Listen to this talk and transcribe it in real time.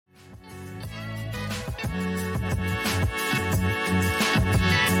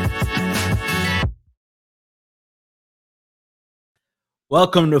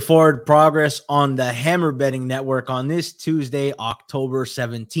Welcome to Forward Progress on the Hammer Betting Network on this Tuesday, October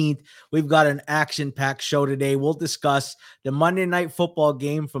 17th. We've got an action-packed show today. We'll discuss the Monday Night Football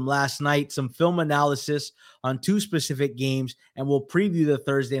game from last night, some film analysis on two specific games, and we'll preview the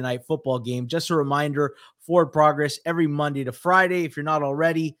Thursday Night Football game. Just a reminder, Forward Progress every Monday to Friday. If you're not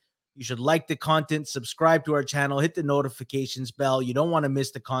already, you should like the content, subscribe to our channel, hit the notifications bell. You don't want to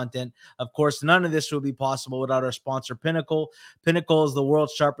miss the content. Of course, none of this would be possible without our sponsor, Pinnacle. Pinnacle is the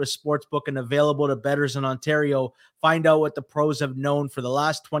world's sharpest sports book and available to bettors in Ontario. Find out what the pros have known for the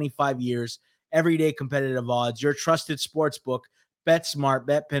last 25 years. Everyday competitive odds. Your trusted sports book. Bet smart,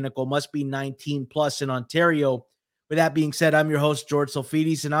 bet Pinnacle. Must be 19 plus in Ontario. With that being said, I'm your host, George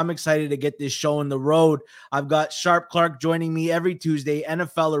Sulfidis, and I'm excited to get this show on the road. I've got Sharp Clark joining me every Tuesday,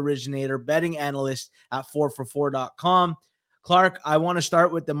 NFL originator, betting analyst at 4for4.com. Clark, I want to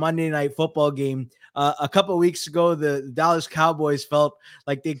start with the Monday Night Football game. A couple of weeks ago, the Dallas Cowboys felt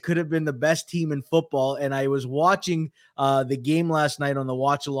like they could have been the best team in football, and I was watching the game last night on the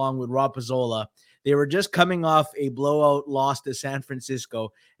watch along with Rob Pizzola. They were just coming off a blowout loss to San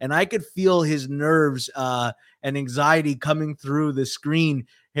Francisco, and I could feel his nerves and anxiety coming through the screen.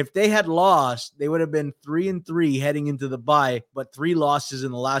 If they had lost, they would have been 3-3 heading into the bye, but 3 losses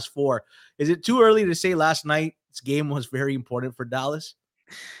in the last 4. Is it too early to say last night's game was very important for Dallas?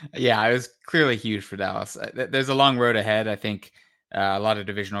 Yeah, it was clearly huge for Dallas. There's a long road ahead. I think a lot of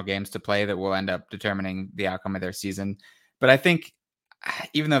divisional games to play that will end up determining the outcome of their season. But I think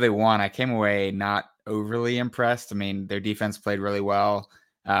even though they won, I came away not overly impressed. I mean, their defense played really well.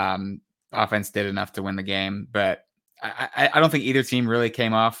 Offense did enough to win the game, but I don't think either team really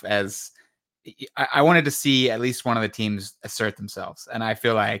came off as I wanted to see at least one of the teams assert themselves. And I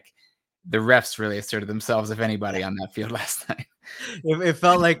feel like the refs really asserted themselves, if anybody, on that field last night. It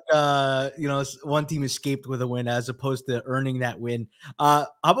felt like one team escaped with a win as opposed to earning that win. How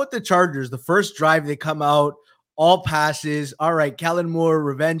about the Chargers? The first drive, they come out, all passes. All right, Kellen Moore,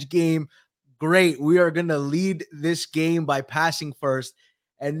 revenge game. Great. We are going to lead this game by passing first.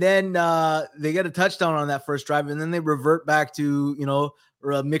 And then they get a touchdown on that first drive, and then they revert back to,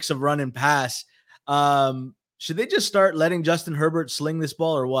 a mix of run and pass. Should they just start letting Justin Herbert sling this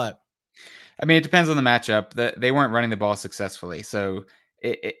ball or what? I mean, it depends on the matchup. They weren't running the ball successfully, so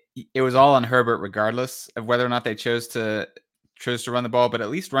it was all on Herbert, regardless of whether or not they chose to run the ball. But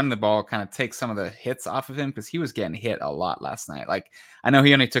at least running the ball kind of takes some of the hits off of him because he was getting hit a lot last night. Like, I know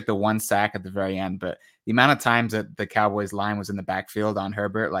he only took the 1 sack at the very end, but the amount of times that the Cowboys line was in the backfield on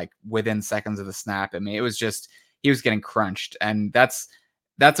Herbert, like within seconds of the snap, I mean, it was just he was getting crunched, and that's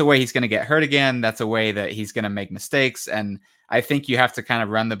a way he's going to get hurt again. That's a way that he's going to make mistakes. And I think you have to kind of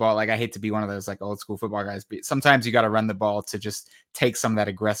run the ball. Like, I hate to be one of those like old school football guys, but sometimes you got to run the ball to just take some of that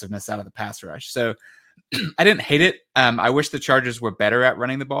aggressiveness out of the pass rush. So I didn't hate it. I wish the Chargers were better at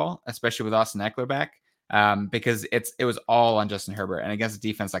running the ball, especially with Austin Eckler back, because it was all on Justin Herbert. And against a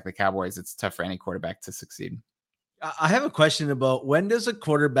defense like the Cowboys, it's tough for any quarterback to succeed. I have a question about when does a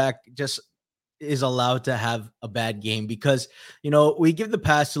quarterback just is allowed to have a bad game? Because, we give the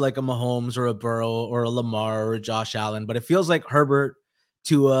pass to like a Mahomes or a Burrow or a Lamar or a Josh Allen, but it feels like Herbert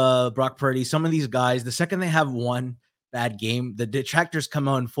to Brock Purdy, some of these guys, the second they have one bad game, the detractors come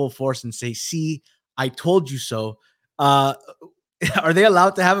out in full force and say, see, I told you so. Are they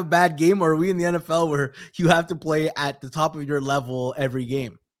allowed to have a bad game, or are we in the NFL where you have to play at the top of your level every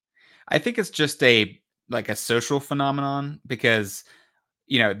game? I think it's just a social phenomenon because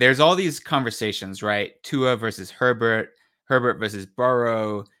there's all these conversations, right? Tua versus Herbert, Herbert versus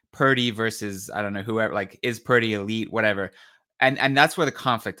Burrow, Purdy versus, I don't know, whoever, like, is Purdy elite, whatever. And that's where the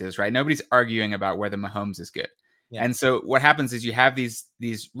conflict is, right? Nobody's arguing about whether Mahomes is good. Yeah. And so what happens is you have these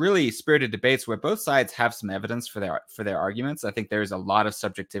really spirited debates where both sides have some evidence for their arguments. I think there's a lot of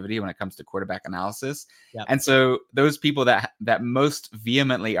subjectivity when it comes to quarterback analysis. Yep. And so those people that most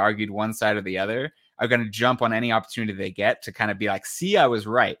vehemently argued one side or the other are going to jump on any opportunity they get to kind of be like, see, I was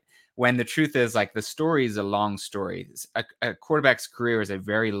right. When the truth is, like, the story is a long story. A quarterback's career is a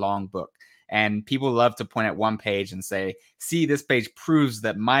very long book. And people love to point at one page and say, see, this page proves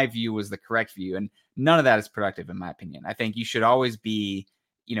that my view was the correct view. And none of that is productive, in my opinion. I think you should always be,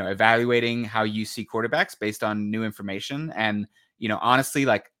 evaluating how you see quarterbacks based on new information. And, honestly,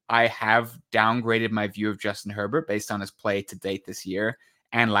 like, I have downgraded my view of Justin Herbert based on his play to date this year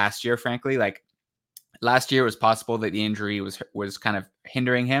and last year, frankly. Like, last year it was possible that the injury was kind of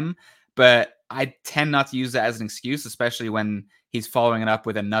hindering him, but I tend not to use that as an excuse, especially when he's following it up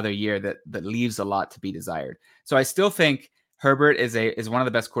with another year that leaves a lot to be desired. So I still think Herbert is one of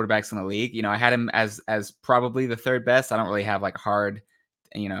the best quarterbacks in the league. I had him as probably the third best. I don't really have like hard,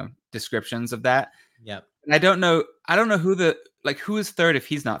 descriptions of that. Yeah. And I don't know who is third if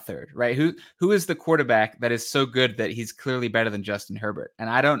he's not third, right? Who is the quarterback that is so good that he's clearly better than Justin Herbert? And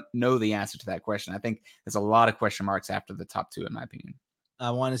I don't know the answer to that question. I think there's a lot of question marks after the top two, in my opinion.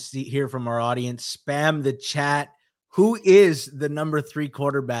 I want to hear from our audience. Spam the chat. Who is the number 3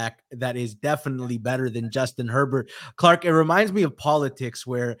 quarterback that is definitely better than Justin Herbert? Clark, it reminds me of politics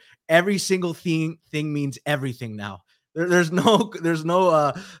where every single thing means everything now. There's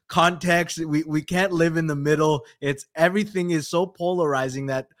no context. We can't live in the middle. It's everything is so polarizing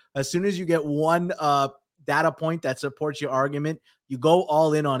that as soon as you get one data point that supports your argument, you go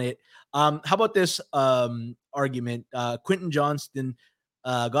all in on it. How about this argument? Quentin Johnston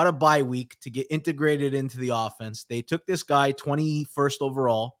got a bye week to get integrated into the offense. They took this guy 21st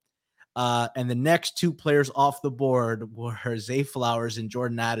overall. And the next 2 players off the board were Zay Flowers and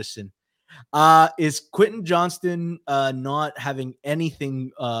Jordan Addison. Is Quentin Johnston not having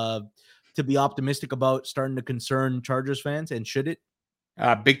anything to be optimistic about starting to concern Chargers fans? And should it?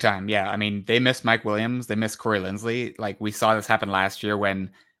 Big time, yeah. I mean, they missed Mike Williams, they missed Corey Linsley. Like we saw this happen last year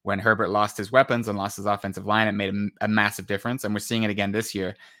when Herbert lost his weapons and lost his offensive line. It made a massive difference, and we're seeing it again this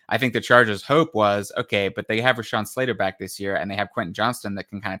year. I think the Chargers' hope was okay, but they have Rashawn Slater back this year, and they have Quentin Johnston that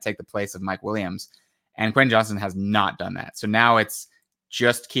can kind of take the place of Mike Williams. And Quentin Johnston has not done that. So now it's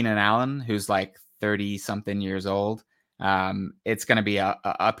just Keenan Allen, who's like 30 something years old. It's going to be a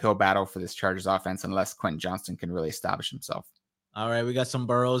uphill battle for this Chargers offense unless Quentin Johnston can really establish himself. All right, we got some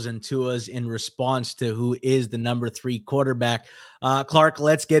Burrows and Tuas in response to who is the number 3 quarterback. Clark,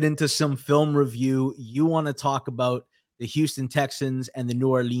 let's get into some film review. You want to talk about the Houston Texans and the New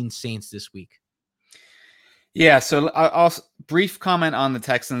Orleans Saints this week. Yeah, so I'll brief comment on the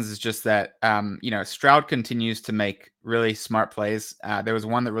Texans is just that, Stroud continues to make really smart plays. There was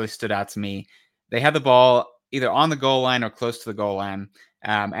one that really stood out to me. They had the ball either on the goal line or close to the goal line.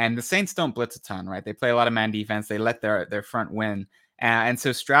 And the Saints don't blitz a ton, right? They play a lot of man defense. They let their front win. And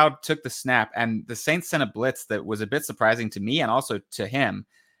so Stroud took the snap, and the Saints sent a blitz that was a bit surprising to me and also to him.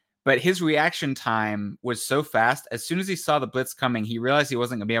 But his reaction time was so fast. As soon as he saw the blitz coming, he realized he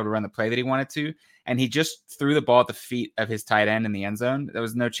wasn't going to be able to run the play that he wanted to. And he just threw the ball at the feet of his tight end in the end zone. There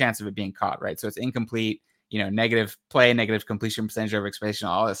was no chance of it being caught, right? So it's incomplete, negative play, negative completion percentage over expectation,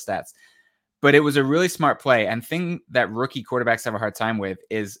 all his stats. But it was a really smart play. And thing that rookie quarterbacks have a hard time with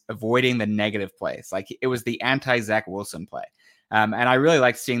is avoiding the negative plays. Like it was the anti-Zach Wilson play. And I really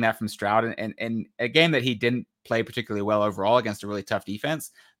liked seeing that from Stroud. And a game that he didn't play particularly well overall against a really tough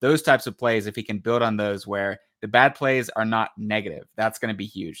defense, those types of plays, if he can build on those where the bad plays are not negative, that's going to be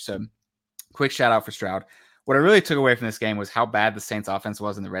huge. So quick shout out for Stroud. What I really took away from this game was how bad the Saints offense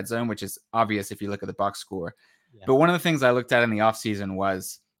was in the red zone, which is obvious if you look at the box score. Yeah. But one of the things I looked at in the offseason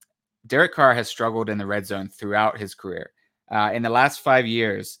was Derek Carr has struggled in the red zone throughout his career. In the last 5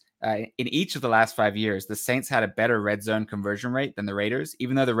 years, in each of the last 5 years, the Saints had a better red zone conversion rate than the Raiders,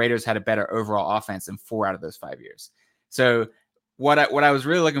 even though the Raiders had a better overall offense in 4 out of those 5 years. So what I was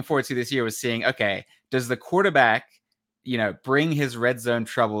really looking forward to this year was seeing, okay, does the quarterback, bring his red zone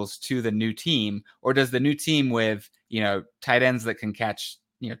troubles to the new team, or does the new team with, tight ends that can catch,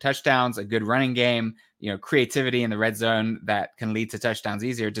 touchdowns, a good running game, creativity in the red zone that can lead to touchdowns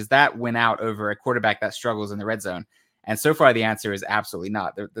easier, does that win out over a quarterback that struggles in the red zone? And so far, the answer is absolutely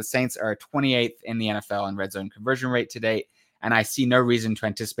not. The Saints are 28th in the NFL in red zone conversion rate to date, and I see no reason to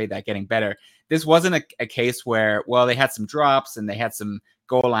anticipate that getting better. This wasn't a case where, well, they had some drops and they had some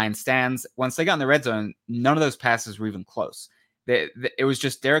goal line stands. Once they got in the red zone, none of those passes were even close. It was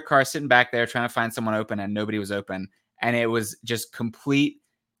just Derek Carr sitting back there trying to find someone open, and nobody was open. And it was just complete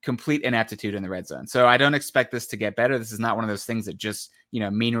ineptitude in the red zone. So I don't expect this to get better. This is not one of those things that just,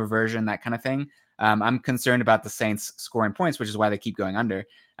 mean reversion, that kind of thing. I'm concerned about the Saints scoring points, which is why they keep going under.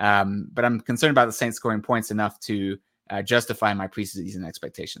 But I'm concerned about the Saints scoring points enough to justify my preseason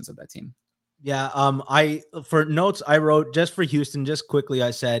expectations of that team. Yeah. For notes I wrote just for Houston, just quickly, I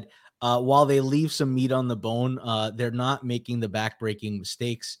said, while they leave some meat on the bone, they're not making the backbreaking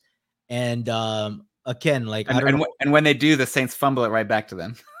mistakes. And again, I don't know. And when they do, the Saints fumble it right back to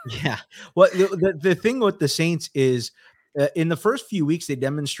them. Yeah. Well, the thing with the Saints is in the first few weeks, they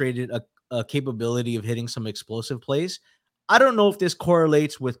demonstrated a capability of hitting some explosive plays. I don't know if this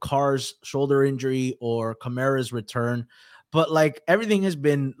correlates with Carr's shoulder injury or Kamara's return, but everything has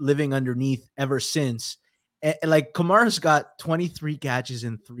been living underneath ever since. And Kamara's got 23 catches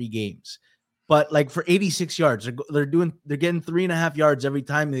in 3 games, but for 86 yards, they're getting 3.5 yards every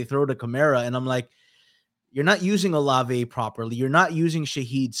time they throw to Kamara. And I'm like, you're not using Olave properly. You're not using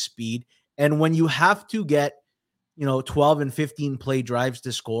Shaheed's speed. And when you have to get, 12 and 15 play drives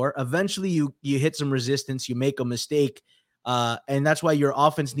to score, eventually you hit some resistance, you make a mistake. And that's why your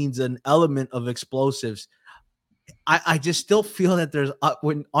offense needs an element of explosives. I just still feel that there's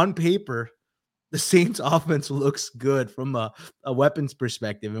when on paper the Saints offense looks good from a weapons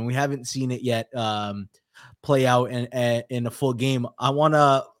perspective, and we haven't seen it yet play out in a full game.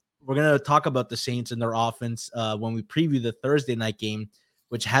 We're gonna talk about the Saints and their offense when we preview the Thursday night game,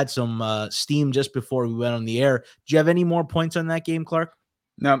 which had some steam just before we went on the air. Do you have any more points on that game, Clark?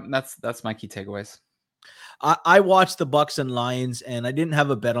 No, that's my key takeaways. I watched the Bucks and Lions, and I didn't have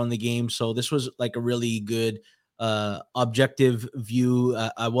a bet on the game, so this was like a really good objective view.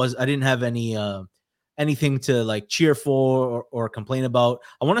 I didn't have anything to like cheer for or complain about.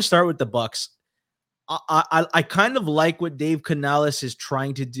 I want to start with the Bucks. I kind of like what Dave Canales is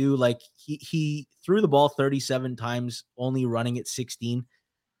trying to do. Like he threw the ball 37 times, only running it 16.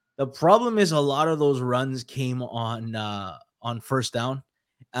 The problem is a lot of those runs came on first down,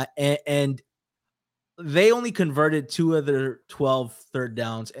 and they only converted 2 of their 12 third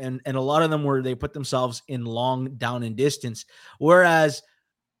downs, and a lot of them were they put themselves in long down and distance, whereas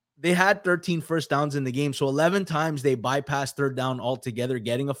they had 13 first downs in the game. So 11 times they bypassed third down altogether,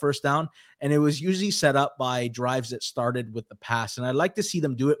 getting a first down. And it was usually set up by drives that started with the pass. And I'd like to see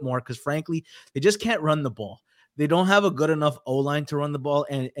them do it more because, frankly, they just can't run the ball. They don't have a good enough O-line to run the ball.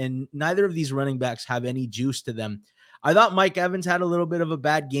 And neither of these running backs have any juice to them. I thought Mike Evans had a little bit of a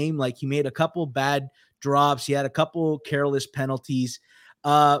bad game. Like he made a couple bad drops. He had a couple careless penalties.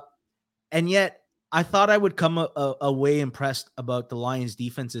 And yet, I thought I would come away impressed about the Lions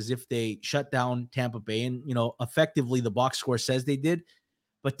defense as if they shut down Tampa Bay. And, effectively the box score says they did.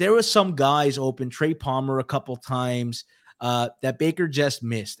 But there was some guys open, Trey Palmer a couple times that Baker just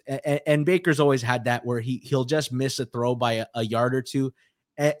missed. And Baker's always had that where he'll just miss a throw by a yard or two.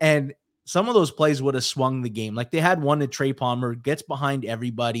 And some of those plays would have swung the game. Like they had one that Trey Palmer gets behind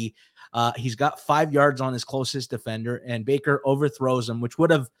everybody. He's got 5 yards on his closest defender, and Baker overthrows him, which would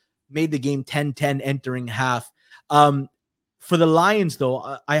have made the game 10-10 entering half. For the Lions,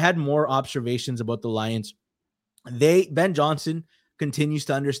 though, I had more observations about the Lions. Ben Johnson continues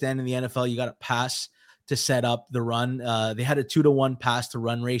to understand in the NFL, you got to pass to set up the run. They had a 2-to-1 pass to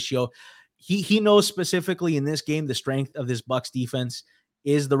run ratio. He knows specifically in this game, the strength of this Bucs defense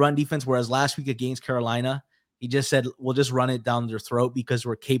is the run defense. Whereas last week against Carolina, he just said, we'll just run it down their throat because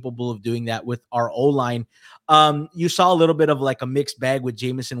we're capable of doing that with our O-line. You saw a little bit of like a mixed bag with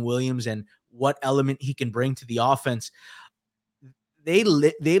Jameson Williams and what element he can bring to the offense. They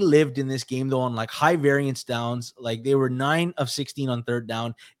lived in this game, though, on like high variance downs. Like they were 9 of 16 on third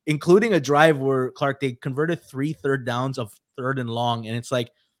down, including a drive where, Clark, they converted 3 third downs of third and long. And it's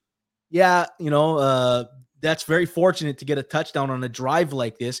like, yeah, that's very fortunate to get a touchdown on a drive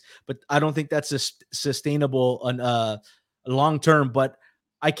like this, but I don't think that's sustainable on long term. But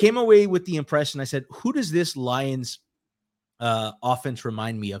I came away with the impression, I said, who does this Lions offense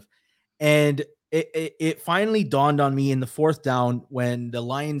remind me of? And it finally dawned on me in the fourth down when the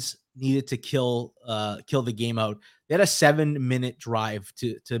Lions needed to kill the game out. They had a 7-minute drive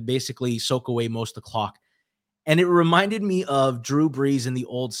to basically soak away most of the clock. And it reminded me of Drew Brees in the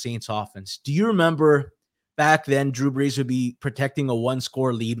old Saints offense. Do you remember back then Drew Brees would be protecting a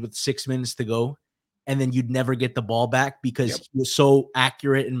 1-score lead with 6 minutes to go, and then you'd never get the ball back because he was so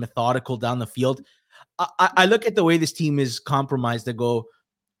accurate and methodical down the field? I look at the way this team is compromised to go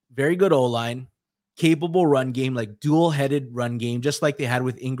very good O-line, capable run game, like dual-headed run game, just like they had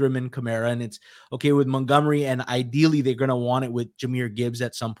with Ingram and Kamara. And it's okay with Montgomery, and ideally they're going to want it with Jahmyr Gibbs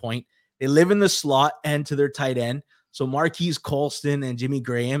at some point. They live in the slot and to their tight end. So Marquise Colston and Jimmy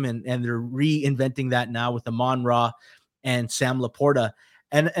Graham, and they're reinventing that now with Amon-Ra and Sam Laporta.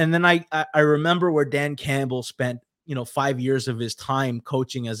 And then I remember where Dan Campbell spent 5 years of his time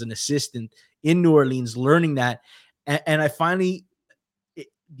coaching as an assistant in New Orleans, learning that. And I finally,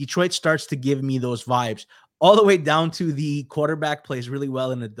 Detroit starts to give me those vibes, all the way down to the quarterback plays really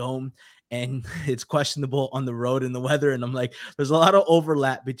well in a dome, and it's questionable on the road in the weather. And I'm like, there's a lot of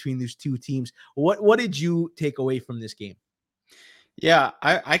overlap between these two teams. What did you take away from this game? Yeah,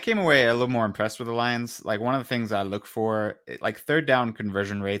 I came away a little more impressed with the Lions. Like one of the things I look for, like third down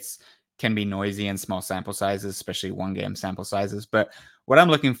conversion rates can be noisy in small sample sizes, especially 1-game sample sizes. But what I'm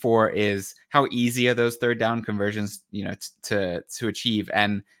looking for is how easy are those third down conversions, to achieve.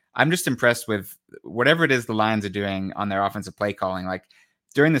 And I'm just impressed with whatever it is the Lions are doing on their offensive play calling. Like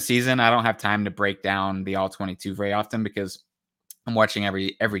during the season, I don't have time to break down the all 22 very often because I'm watching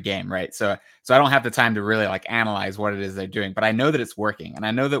every game, right? So I don't have the time to really like analyze what it is they're doing, but I know that it's working, and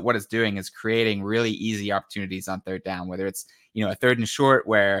I know that what it's doing is creating really easy opportunities on third down, whether it's a third and short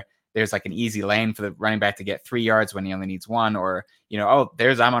where there's like an easy lane for the running back to get 3 yards when he only needs 1, or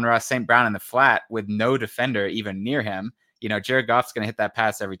there's Amon-Ra St. Brown in the flat with no defender even near him. Jared Goff's going to hit that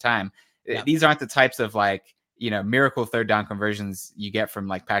pass every time. Yeah. These aren't the types of like, miracle third down conversions you get from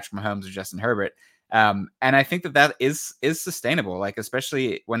like Patrick Mahomes or Justin Herbert. And I think that is sustainable, like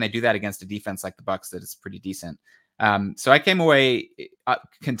especially when they do that against a defense like the Bucs that is pretty decent. So I came away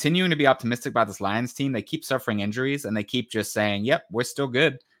continuing to be optimistic about this Lions team. They keep suffering injuries and they keep just saying, yep, we're still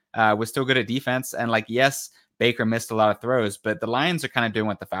good. We're still good at defense. And like, yes, Baker missed a lot of throws, but the Lions are kind of doing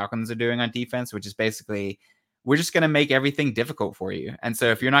what the Falcons are doing on defense, which is basically, we're just going to make everything difficult for you. And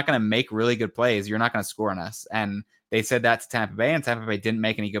so if you're not going to make really good plays, you're not going to score on us. And they said that to Tampa Bay, and Tampa Bay didn't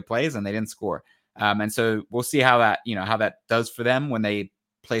make any good plays and they didn't score. And so we'll see how that does for them when they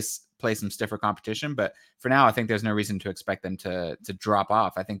play some stiffer competition. But for now, I think there's no reason to expect them to drop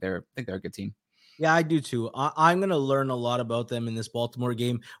off. I think they're a good team. Yeah, I do too. I'm going to learn a lot about them in this Baltimore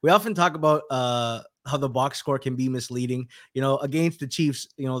game. We often talk about how the box score can be misleading. Against the Chiefs,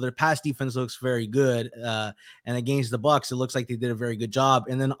 their pass defense looks very good, and against the Bucs, it looks like they did a very good job.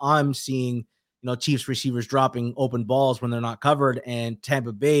 And then I'm seeing, Chiefs receivers dropping open balls when they're not covered, and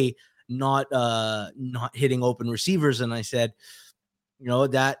Tampa Bay not hitting open receivers. And I said,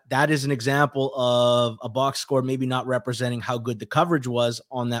 that is an example of a box score maybe not representing how good the coverage was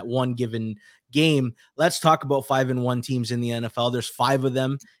on that one given game. Let's talk about 5-1 teams in the NFL. There's 5 of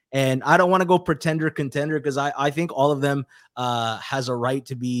them. And I don't want to go pretender contender because I think all of them has a right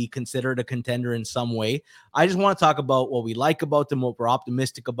to be considered a contender in some way. I just want to talk about what we like about them, what we're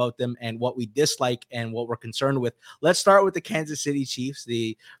optimistic about them, and what we dislike and what we're concerned with. Let's start with the Kansas City Chiefs,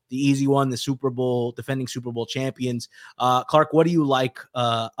 the easy one, the defending Super Bowl champions. Clark, what do you like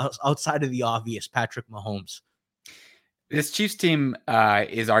outside of the obvious, Patrick Mahomes? This Chiefs team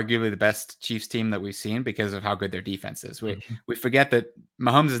is arguably the best Chiefs team that we've seen because of how good their defense is. We forget that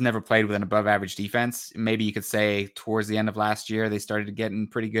Mahomes has never played with an above average defense. Maybe you could say towards the end of last year, they started getting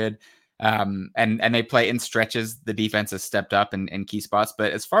pretty good. And they play in stretches. The defense has stepped up in key spots.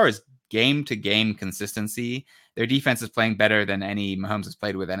 But as far as game to game consistency, their defense is playing better than any Mahomes has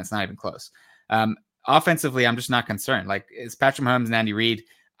played with, and it's not even close. Offensively, I'm just not concerned. Like, it's Patrick Mahomes and Andy Reid.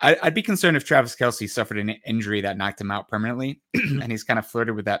 I'd be concerned if Travis Kelce suffered an injury that knocked him out permanently, and he's kind of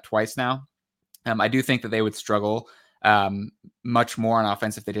flirted with that twice now. I do think that they would struggle much more on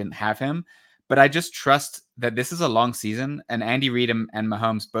offense if they didn't have him, but I just trust that this is a long season, and Andy Reid and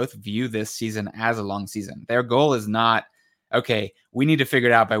Mahomes both view this season as a long season. Their goal is not, okay, we need to figure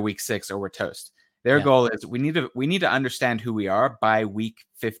it out by week 6 or we're toast. Their goal is we need to understand who we are by week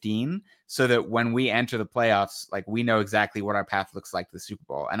 15 so that when we enter the playoffs, like, we know exactly what our path looks like to the Super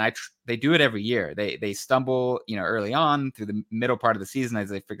Bowl. And they do it every year. They stumble, early on through the middle part of the season as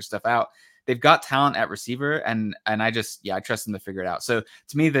they figure stuff out. They've got talent at receiver, and I trust them to figure it out. So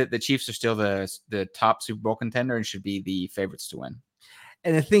to me, the Chiefs are still the top Super Bowl contender and should be the favorites to win.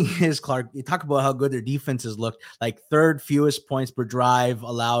 And the thing is, Clark, you talk about how good their defenses looked, like 3rd fewest points per drive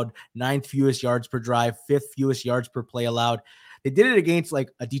allowed, 9th fewest yards per drive, 5th fewest yards per play allowed. They did it against like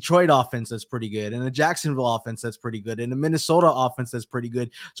a Detroit offense that's pretty good, and a Jacksonville offense that's pretty good, and a Minnesota offense that's pretty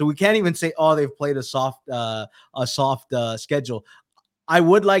good. So we can't even say, oh, they've played a soft schedule. I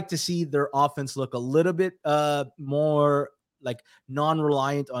would like to see their offense look a little bit more like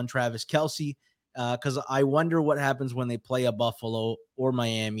non-reliant on Travis Kelce. Because I wonder what happens when they play a Buffalo or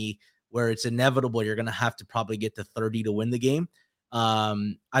Miami, where it's inevitable you're going to have to probably get to 30 to win the game.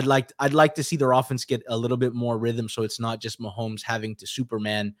 I'd like to see their offense get a little bit more rhythm, so it's not just Mahomes having to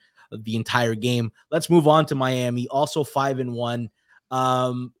Superman the entire game. Let's move on to Miami, also 5-1.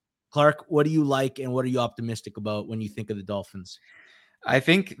 Clark, what do you like and what are you optimistic about when you think of the Dolphins? I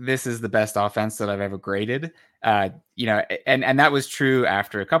think this is the best offense that I've ever graded. And that was true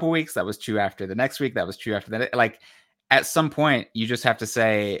after a couple weeks. That was true after the next week. That was true after that. Like, at some point, you just have to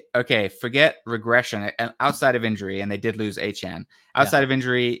say, okay, forget regression and outside of injury. And they did lose Achane. Outside of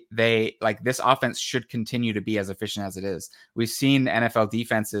injury, this offense should continue to be as efficient as it is. We've seen NFL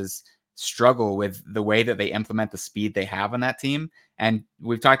defenses struggle with the way that they implement the speed they have on that team. And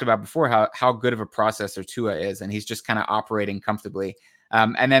we've talked about before how good of a processor Tua is, and he's just kind of operating comfortably.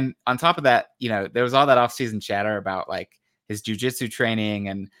 And then on top of that, there was all that offseason chatter about like his jujitsu training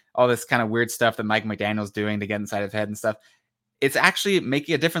and all this kind of weird stuff that Mike McDaniel's doing to get inside his head and stuff. It's actually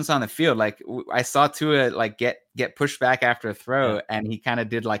making a difference on the field. Like, I saw Tua like get pushed back after a throw, and he kind of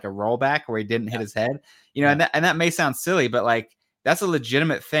did like a rollback where he didn't hit his head. And that may sound silly, but like, that's a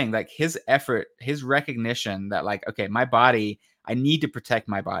legitimate thing. Like, his effort, his recognition that like, okay, my body, I need to protect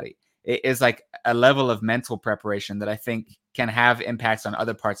my body. It is like a level of mental preparation that I think can have impacts on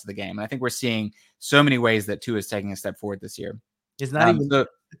other parts of the game. And I think we're seeing so many ways that Tua is taking a step forward this year. It's not even So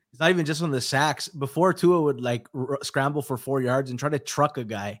it's not even just on the sacks. Before Tua would like scramble for 4 yards and try to truck a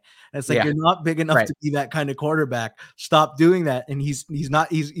guy. And it's like yeah, you're not big enough right. to be that kind of quarterback. Stop doing that. And he's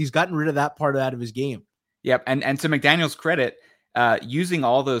gotten rid of that part out of his game. Yep, and to McDaniel's credit, using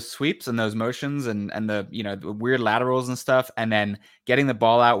all those sweeps and those motions and the the weird laterals and stuff, and then getting the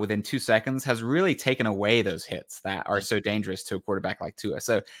ball out within 2 seconds has really taken away those hits that are Yeah. so dangerous to a quarterback like Tua.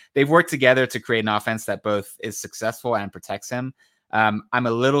 So they've worked together to create an offense that both is successful and protects him. I'm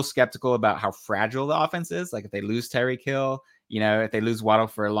a little skeptical about how fragile the offense is. Like if they lose Tyreek Hill, if they lose Waddle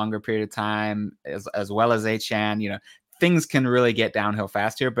for a longer period of time, as well as Achan, things can really get downhill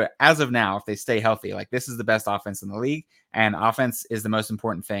fast here. But as of now, if they stay healthy, like this is the best offense in the league, and offense is the most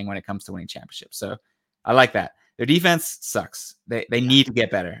important thing when it comes to winning championships. So I like that. Their defense sucks. They need to get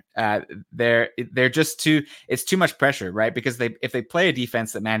better. They're just it's too much pressure, right? Because if they play a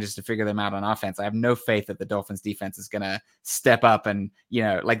defense that manages to figure them out on offense, I have no faith that the Dolphins defense is gonna step up and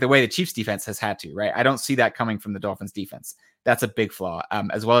like the way the Chiefs defense has had to, right? I don't see that coming from the Dolphins defense. That's a big flaw,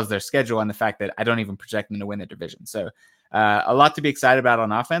 as well as their schedule and the fact that I don't even project them to win the division. So a lot to be excited about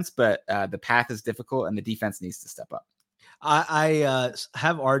on offense, but the path is difficult and the defense needs to step up. I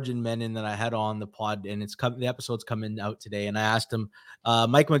have Arjun Menon that I had on the pod, and the episode's coming out today. And I asked him,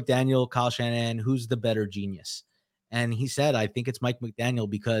 Mike McDaniel, Kyle Shanahan, who's the better genius? And he said, I think it's Mike McDaniel,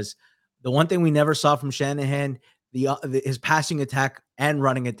 because the one thing we never saw from Shanahan, his passing attack and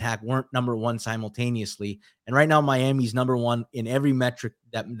running attack weren't number one simultaneously. And right now, Miami's number one in every metric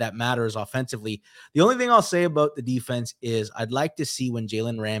that matters offensively. The only thing I'll say about the defense is I'd like to see when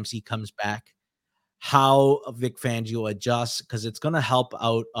Jalen Ramsey comes back, how Vic Fangio adjusts, because it's going to help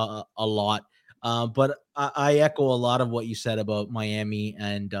out a lot. But I echo a lot of what you said about Miami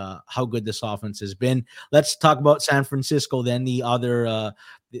and how good this offense has been. Let's talk about San Francisco, then the other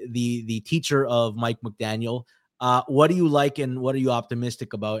the teacher of Mike McDaniel. What do you like and what are you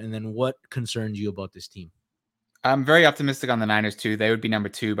optimistic about? And then what concerns you about this team? I'm very optimistic on the Niners too. They would be number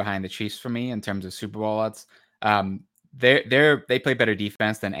 2 behind the Chiefs for me in terms of Super Bowl odds. They play better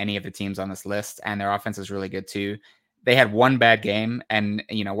defense than any of the teams on this list, and their offense is really good too. They had one bad game, and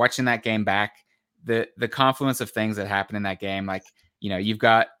watching that game back, the confluence of things that happened in that game, like you've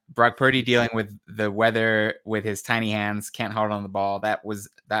got Brock Purdy dealing with the weather with his tiny hands, can't hold on the ball.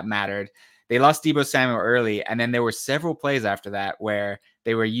 That mattered. They lost Deebo Samuel early, and then there were several plays after that where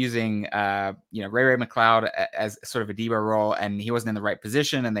they were using Ray McLeod as sort of a Deebo role, and he wasn't in the right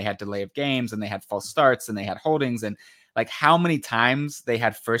position, and they had delay of games, and they had false starts, and they had holdings, and like how many times they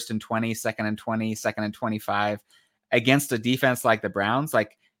had 1st and 20, 2nd and 20, 2nd and 25 against a defense like the Browns.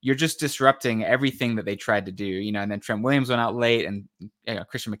 Like you're just disrupting everything that they tried to do, and then Trent Williams went out late, and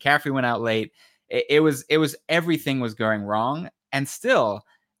Christian McCaffrey went out late. It was everything was going wrong, and still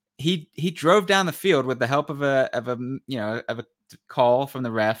he drove down the field with the help of a call from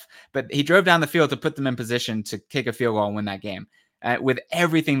the ref, but he drove down the field to put them in position to kick a field goal and win that game with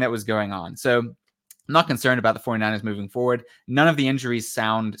everything that was going on. So I'm not concerned about the 49ers moving forward. None of the injuries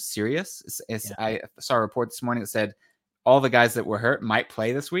sound serious. I saw a report this morning that said all the guys that were hurt might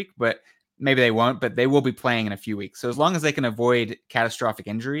play this week, but maybe they won't, but they will be playing in a few weeks. So as long as they can avoid catastrophic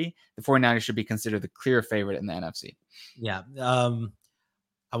injury, the 49ers should be considered the clear favorite in the NFC. Yeah.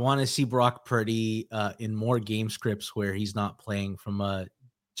 I want to see Brock Purdy in more game scripts where he's not playing from a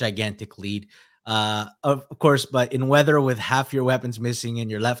gigantic lead. Of course, but in weather with half your weapons missing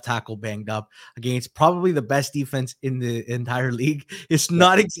and your left tackle banged up against probably the best defense in the entire league, it's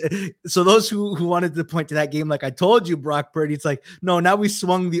not. So those who wanted to point to that game, like I told you, Brock Purdy, it's like, no, now we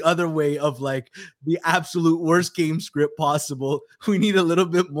swung the other way of like the absolute worst game script possible. We need a little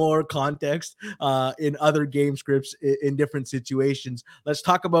bit more context in other game scripts in different situations. Let's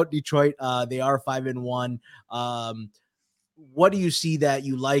talk about Detroit. They are 5-1. What do you see that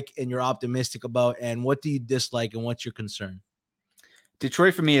you like and you're optimistic about, and what do you dislike and what's your concern?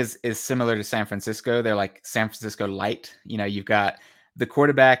 Detroit for me is similar to San Francisco. They're like San Francisco light. You've got the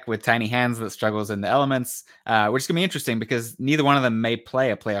quarterback with tiny hands that struggles in the elements, which is going to be interesting because neither one of them may play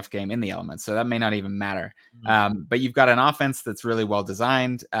a playoff game in the elements. So that may not even matter. But you've got an offense that's really well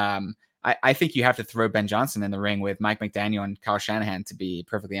designed. I think you have to throw Ben Johnson in the ring with Mike McDaniel and Kyle Shanahan, to be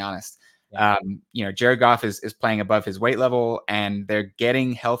perfectly honest. Yeah. Jared Goff is playing above his weight level, and they're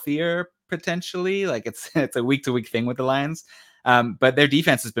getting healthier potentially. Like it's a week to week thing with the Lions. But their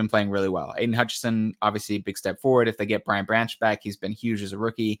defense has been playing really well. Aiden Hutchinson, obviously a big step forward. If they get Brian Branch back, he's been huge as a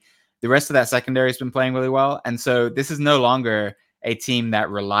rookie. The rest of that secondary has been playing really well. And so this is no longer a team that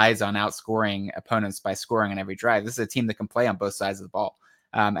relies on outscoring opponents by scoring on every drive. This is a team that can play on both sides of the ball.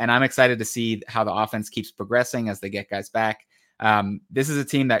 And I'm excited to see how the offense keeps progressing as they get guys back. This is a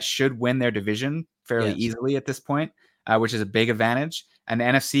team that should win their division fairly easily at this point. which is a big advantage. And the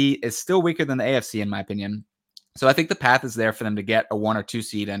NFC is still weaker than the AFC, in my opinion. So I think the path is there for them to get a 1 or 2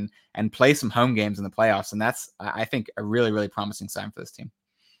 seed and play some home games in the playoffs. And that's, I think, a really, really promising sign for this team.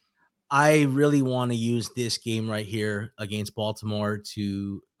 I really want to use this game right here against Baltimore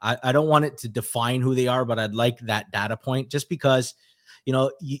to I don't want it to define who they are, but I'd like that data point just because,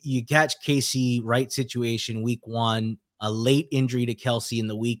 you catch KC right situation week 1, a late injury to Kelsey in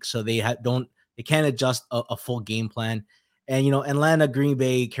the week. So they can't adjust a full game plan. And, Atlanta, Green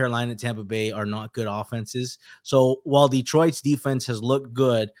Bay, Carolina, Tampa Bay are not good offenses. So while Detroit's defense has looked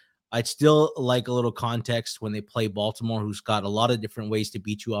good, I'd still like a little context when they play Baltimore, who's got a lot of different ways to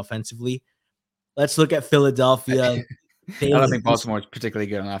beat you offensively. Let's look at Philadelphia. I don't think Baltimore is particularly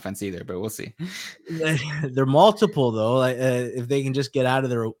good on offense either, but we'll see. They're multiple, though. If they can just get out of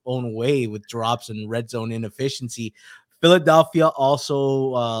their own way with drops and red zone inefficiency. Philadelphia also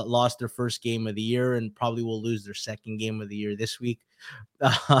lost their first game of the year and probably will lose their second game of the year this week.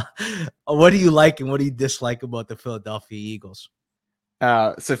 What do you like and what do you dislike about the Philadelphia Eagles?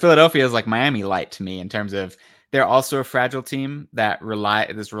 So Philadelphia is like Miami light to me in terms of they're also a fragile team that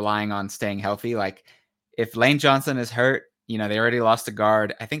is relying on staying healthy. Like if Lane Johnson is hurt, they already lost a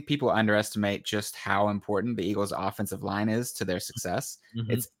guard. I think people underestimate just how important the Eagles' offensive line is to their success.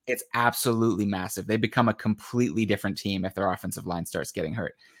 Mm-hmm. It's absolutely massive. They become a completely different team if their offensive line starts getting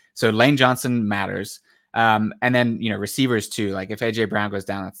hurt. So Lane Johnson matters. And then, receivers too. Like if AJ Brown goes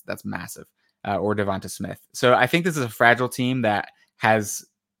down, that's massive. Or Devonta Smith. So I think this is a fragile team that has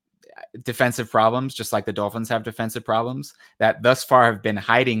defensive problems, just like the Dolphins have defensive problems that thus far have been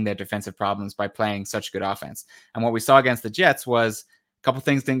hiding their defensive problems by playing such good offense. And what we saw against the Jets was a couple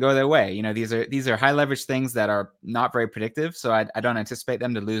things didn't go their way. These are high leverage things that are not very predictive. So I don't anticipate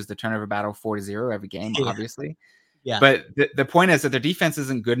them to lose the turnover battle 4-0 every game, obviously. Yeah. But the point is that their defense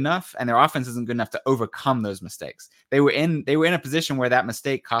isn't good enough and their offense isn't good enough to overcome those mistakes. They were in a position where that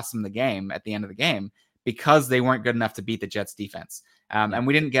mistake cost them the game at the end of the game because they weren't good enough to beat the Jets defense. And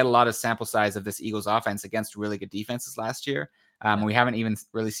we didn't get a lot of sample size of this Eagles offense against really good defenses last year. We haven't even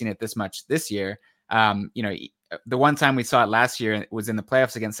really seen it this much this year. The one time we saw it last year was in the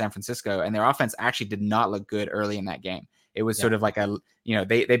playoffs against San Francisco, and their offense actually did not look good early in that game. It was sort of like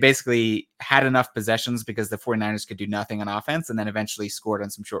they basically had enough possessions because the 49ers could do nothing on offense and then eventually scored on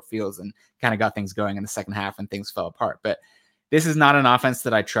some short fields and kind of got things going in the second half and things fell apart. But this is not an offense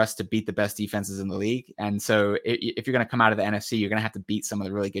that I trust to beat the best defenses in the league. And so if you're going to come out of the NFC, you're going to have to beat some of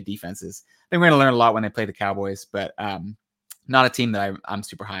the really good defenses. I think we're going to learn a lot when they play the Cowboys, but not a team that I'm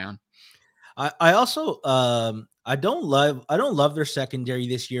super high on. I also I don't love their secondary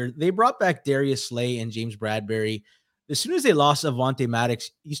this year. They brought back Darius Slay and James Bradbury. As soon as they lost Avonte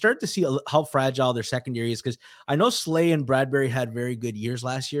Maddox, you start to see how fragile their secondary is because I know Slay and Bradbury had very good years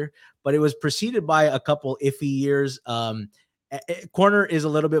last year, but it was preceded by a couple iffy years. Corner is a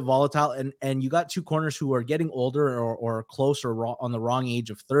little bit volatile, and you got two corners who are getting older or close or on the wrong age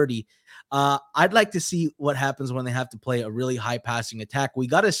of 30. I'd like to see what happens when they have to play a really high passing attack. We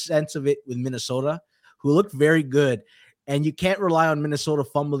got a sense of it with Minnesota, who looked very good. And you can't rely on Minnesota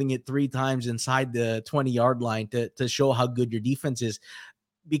fumbling it 3 times inside the 20-yard line to show how good your defense is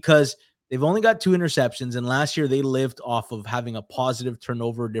because they've only got 2 interceptions. And last year they lived off of having a positive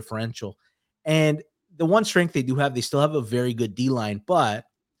turnover differential. And the one strength they do have, they still have a very good D-line. But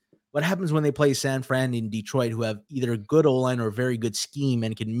what happens when they play San Fran and Detroit, who have either a good O-line or a very good scheme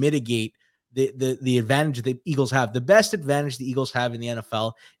and can mitigate the advantage the Eagles have? The best advantage the Eagles have in the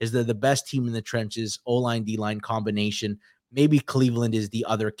NFL is they're the best team in the trenches, O-line, D-line combination. Maybe Cleveland is the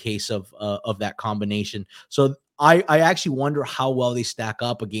other case of that combination. So I actually wonder how well they stack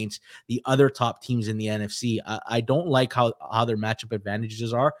up against the other top teams in the NFC. I don't like how their matchup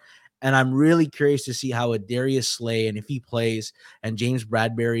advantages are. And I'm really curious to see how a Darius Slay, and if he plays, and James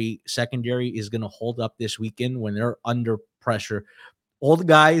Bradbury secondary is going to hold up this weekend when they're under pressure. Old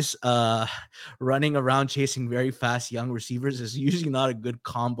guys running around chasing very fast young receivers is usually not a good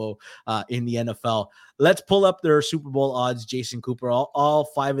combo in the NFL. Let's pull up their Super Bowl odds, Jason Cooper, all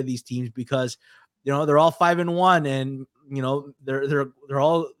 5 of these teams, because they're all 5-1, and they're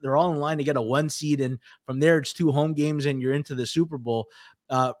all in line to get a 1 seed, and from there it's 2 home games and you're into the Super Bowl.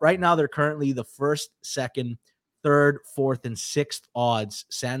 Right now they're currently the 1st, 2nd, 3rd, 4th, and 6th odds.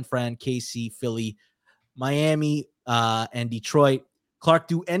 San Fran, KC, Philly, Miami, and Detroit. Clark,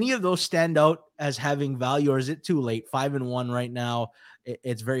 do any of those stand out as having value, or is it too late? 5-1 right now.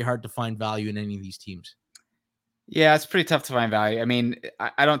 It's very hard to find value in any of these teams. Yeah, it's pretty tough to find value. I mean,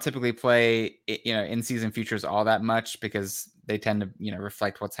 I don't typically play, in-season futures all that much because they tend to,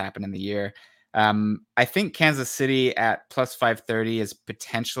 reflect what's happened in the year. I think Kansas City at plus 530 is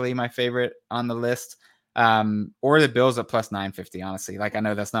potentially my favorite on the list. or the Bills at plus 950. Honestly, like I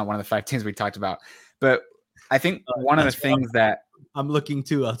know that's not one of the 5 teams we talked about, but I think one of the That's what things that I'm looking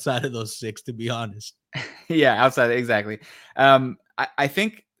to outside of those 6, to be honest. yeah, outside exactly. I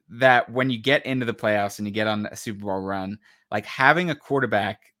think that when you get into the playoffs and you get on a Super Bowl run, like having a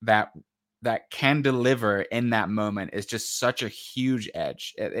quarterback that can deliver in that moment is just such a huge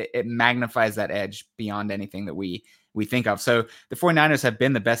edge. It magnifies that edge beyond anything that we think of. So the 49ers have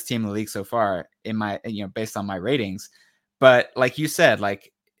been the best team in the league so far in my, based on my ratings. But like you said,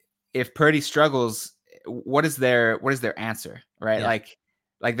 like if Purdy struggles, what is their answer, right? Yeah.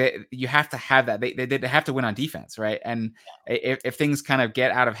 You have to have that. They have to win on defense, right? And if things kind of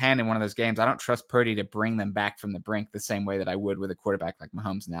get out of hand in one of those games, I don't trust Purdy to bring them back from the brink the same way that I would with a quarterback like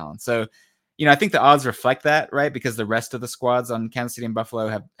Mahomes and Allen. So, I think the odds reflect that, right? Because the rest of the squads on Kansas City and Buffalo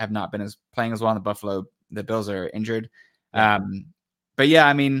have not been playing as well. In the Bills are injured. Yeah. But yeah,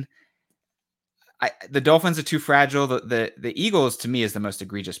 I mean, the Dolphins are too fragile. The Eagles to me is the most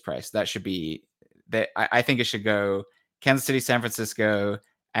egregious price. That should be that. I think it should go Kansas City, San Francisco,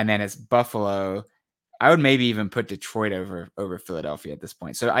 and then it's Buffalo. I would maybe even put Detroit over Philadelphia at this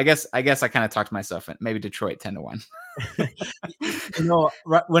point. So I guess I kind of talked myself in maybe Detroit 10-1.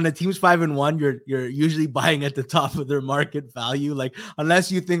 When a team's 5-1, you're usually buying at the top of their market value. Like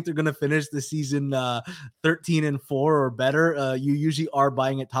unless you think they're gonna finish the season 13-4 or better, you usually are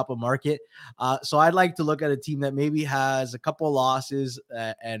buying at top of market. So I'd like to look at a team that maybe has a couple of losses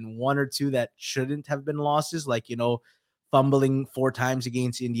and 1 or 2 that shouldn't have been losses, like fumbling 4 times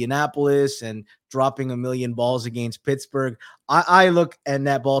against Indianapolis and dropping a million balls against Pittsburgh. I look, and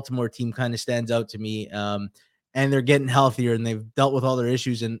that Baltimore team kind of stands out to me. And they're getting healthier and they've dealt with all their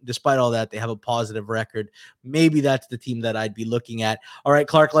issues. And despite all that, they have a positive record. Maybe that's the team that I'd be looking at. All right,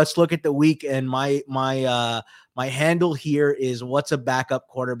 Clark, let's look at the week. And my handle here is what's a backup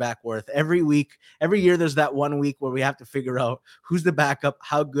quarterback worth? Every year, there's that 1 week where we have to figure out who's the backup,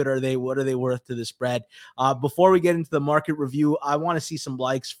 how good are they, what are they worth to the spread. Before we get into the market review, I want to see some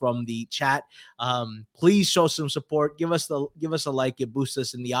likes from the chat. Please show some support. Give us a like. It boosts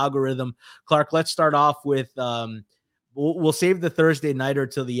us in the algorithm. Clark, let's start off with we'll save the Thursday nighter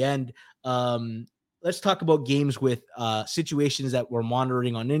till the end. Let's talk about games with situations that we're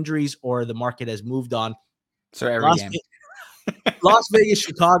monitoring on injuries or the market has moved on. So every game. Las Vegas,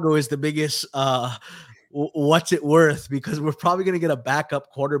 Chicago is the biggest what's it worth, because we're probably going to get a backup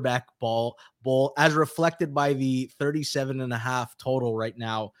quarterback bowl as reflected by the 37.5 total right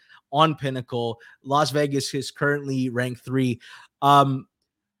now on Pinnacle. Las Vegas is currently ranked 3.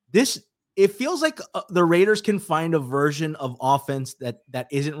 It feels like the Raiders can find a version of offense that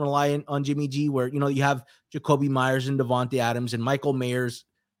isn't reliant on Jimmy G, where you have Jacoby Myers and Devontae Adams and Michael Mayers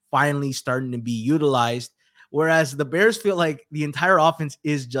finally starting to be utilized, whereas the Bears feel like the entire offense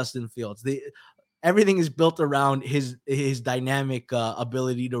is Justin Fields. Everything is built around his dynamic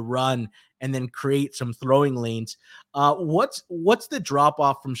ability to run and then create some throwing lanes. What's the drop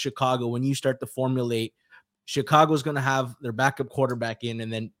off from Chicago when you start to formulate Chicago's going to have their backup quarterback in,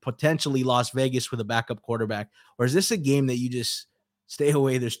 and then potentially Las Vegas with a backup quarterback? Or is this a game that you just stay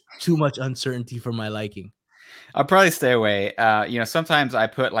away? There's too much uncertainty for my liking. I'll probably stay away. Sometimes I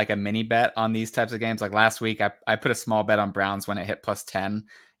put like a mini bet on these types of games. Like last week, I put a small bet on Browns when it hit plus 10.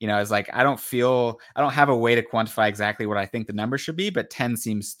 It's like I don't have a way to quantify exactly what I think the number should be, but 10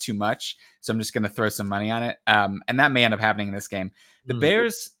 seems too much. So I'm just going to throw some money on it. And that may end up happening in this game. The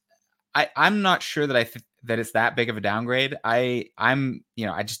Bears, I'm not sure that that it's that big of a downgrade. I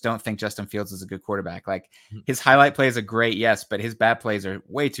just don't think Justin Fields is a good quarterback. Like his highlight plays are great, yes, but his bad plays are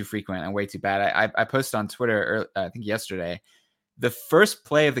way too frequent and way too bad. I posted on Twitter, I think yesterday, the first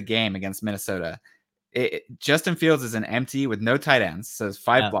play of the game against Minnesota, Justin Fields is an empty with no tight ends, so there's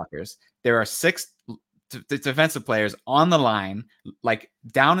 5 blockers. There are 6 defensive players on the line, like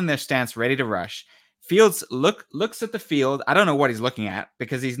down in their stance, ready to rush. Fields looks at the field. I don't know what he's looking at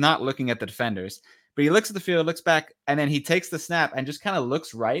because he's not looking at the defenders. But he looks at the field, looks back, and then he takes the snap and just kind of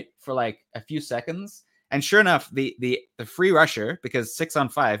looks right for like a few seconds. And sure enough, the free rusher, because 6 on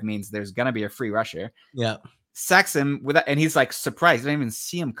 5 means there's gonna be a free rusher, sacks him with that, and he's like surprised. He didn't even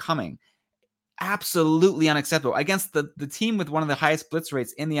see him coming. Absolutely unacceptable against the team with one of the highest blitz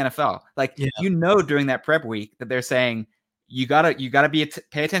rates in the NFL. Like during that prep week that they're saying you gotta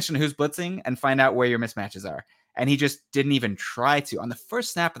pay attention to who's blitzing and find out where your mismatches are. And he just didn't even try to on the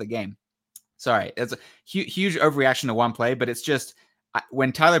first snap of the game. Sorry, it's a huge overreaction to one play, but it's just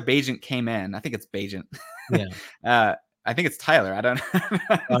when Tyler Bagent came in, I think it's Bagent. Yeah. I think it's Tyler. I don't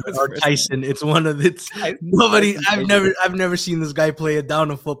know. Or Tyson. It's one of it's nobody. I've never seen this guy play a down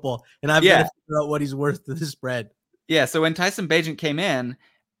of football, and I've got to figure out what he's worth to the spread. Yeah. So when Tyson Bagent came in,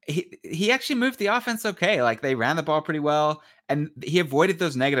 he actually moved the offense okay. Like they ran the ball pretty well, and he avoided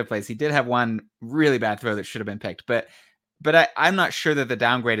those negative plays. He did have one really bad throw that should have been picked, but I'm not sure that the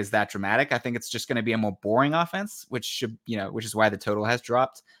downgrade is that dramatic. I think it's just going to be a more boring offense, which is why the total has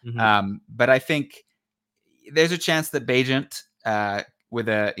dropped. But I think there's a chance that Bajent, with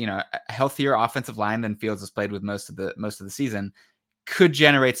a healthier offensive line than Fields has played with most of the season, could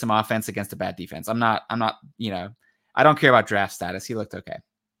generate some offense against a bad defense. I'm not I don't care about draft status. He looked okay.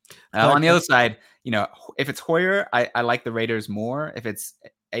 On the other side, if it's Hoyer, I like the Raiders more. If it's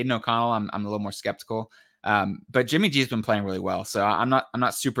Aiden O'Connell, I'm a little more skeptical. But Jimmy G's been playing really well, so I'm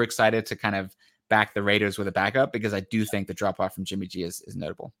not super excited to kind of back the Raiders with a backup because I do think the drop off from Jimmy G is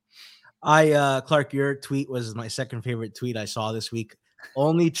notable. Clark, your tweet was my second favorite tweet I saw this week,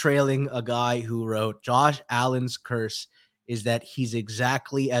 only trailing a guy who wrote Josh Allen's curse is that he's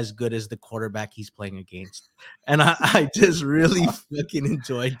exactly as good as the quarterback he's playing against. And I just really fucking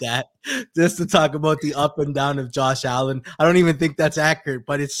enjoyed that, just to talk about the up and down of Josh Allen. I don't even think that's accurate,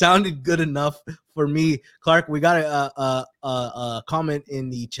 but it sounded good enough for me. Clark, we got a comment in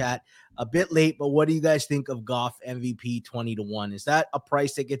the chat a bit late, but what do you guys think of Goff MVP 20-1? Is that a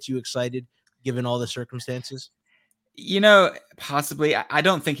price that gets you excited given all the circumstances? Possibly. I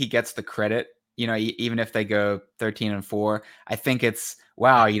don't think he gets the credit. Even if they go 13-4, I think it's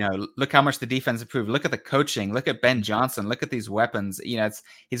wow. Look how much the defense improved. Look at the coaching. Look at Ben Johnson. Look at these weapons.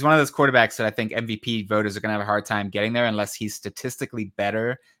 He's one of those quarterbacks that I think MVP voters are going to have a hard time getting there unless he's statistically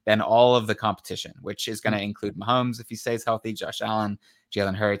better than all of the competition, which is going to include Mahomes if he stays healthy, Josh Allen,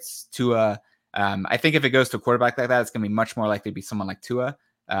 Jalen Hurts, Tua. I think if it goes to a quarterback like that, it's going to be much more likely to be someone like Tua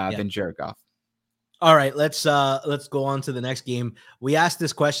than Jared Goff. All right, let's go on to the next game. We asked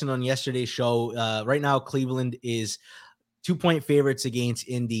this question on yesterday's show. Right now, Cleveland is 2-point favorites against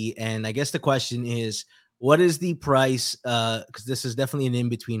Indy, and I guess the question is, what is the price? Because this is definitely an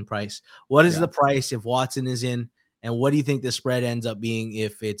in-between price. What is the price if Watson is in, and what do you think the spread ends up being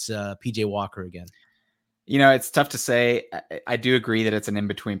if it's PJ Walker again? It's tough to say. I do agree that it's an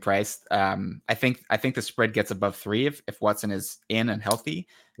in-between price. I think the spread gets above 3 if Watson is in and healthy,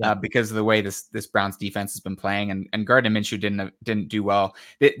 because of the way this Browns defense has been playing, and Gardner Minshew didn't do well.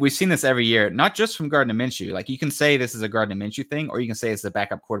 We've seen this every year, not just from Gardner Minshew. Like, you can say this is a Gardner Minshew thing, or you can say it's a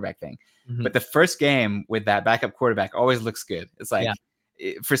backup quarterback thing. But the first game with that backup quarterback always looks good. It's like,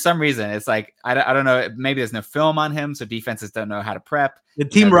 for some reason, it's like, I don't know, maybe there's no film on him, so defenses don't know how to prep. The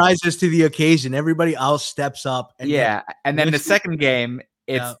team rises to the occasion. Everybody else steps up. And then the second game,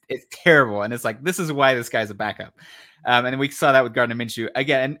 it's terrible. And it's like, this is why this guy's a backup. And we saw that with Gardner Minshew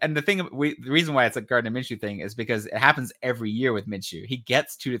again. And the reason why it's a Gardner Minshew thing is because it happens every year with Minshew. He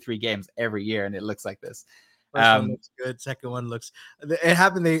gets 2 to 3 games every year, and it looks like this. First one looks good. Second one looks. It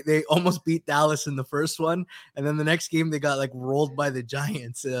happened. They almost beat Dallas in the first one, and then the next game they got like rolled by the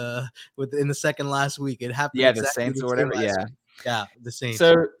Giants in the second last week. It happened. Yeah, the Saints or whatever. Yeah, the Saints.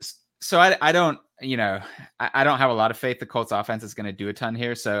 So I don't I don't have a lot of faith the Colts offense is going to do a ton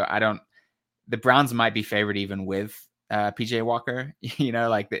here. So the Browns might be favored even with PJ Walker.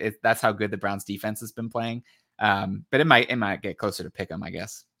 That's how good the Browns defense has been playing. But it might get closer to pick them, I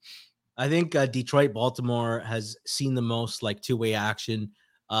guess. I think Detroit, Baltimore has seen the most like two-way action.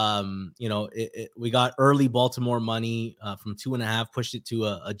 We got early Baltimore money from 2.5, pushed it to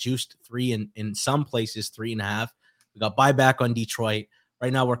a juiced 3, and in some places 3.5. We got buyback on Detroit.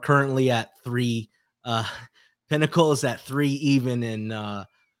 Right now we're currently at 3. Pinnacle is at 3 even, and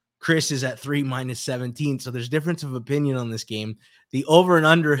Chris is at 3 minus 17. So there's difference of opinion on this game. The over and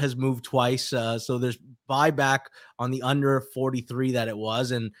under has moved twice. So there's buyback on the under 43 that it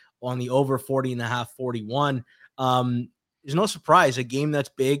was, and on the over 40.5, 41. There's no surprise. A game that's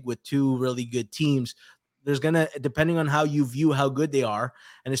big with two really good teams. There's gonna, depending on how you view how good they are,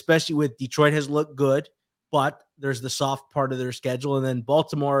 and especially with Detroit has looked good, but there's the soft part of their schedule, and then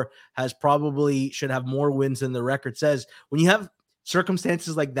Baltimore should have more wins than the record says. When you have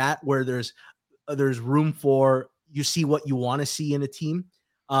circumstances like that where there's room for, you see what you want to see in a team,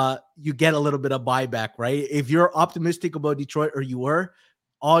 you get a little bit of buyback, right? If you're optimistic about Detroit, or you were,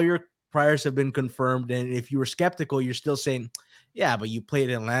 all your priors have been confirmed, and if you were skeptical, you're still saying, yeah, but you played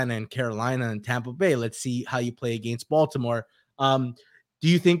Atlanta and Carolina and Tampa Bay. Let's see how you play against Baltimore. Do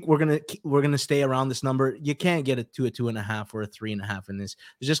you think we're gonna stay around this number? You can't get it to a 2.5 or a 3.5 in this.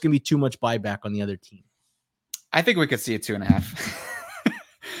 There's just gonna be too much buyback on the other team. I think we could see a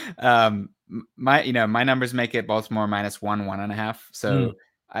 2.5. My numbers make it Baltimore -1, 1.5. So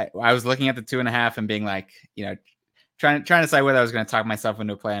I was looking at the 2.5 and being like, trying to decide whether I was going to talk myself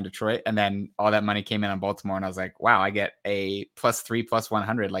into a play on Detroit, and then all that money came in on Baltimore, and I was like, wow, I get a +3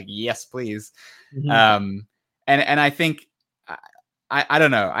 +100. Like, yes, please. And I think I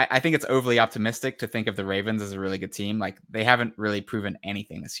don't know. I think it's overly optimistic to think of the Ravens as a really good team. Like, they haven't really proven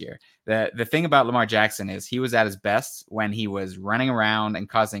anything this year. The thing about Lamar Jackson is he was at his best when he was running around and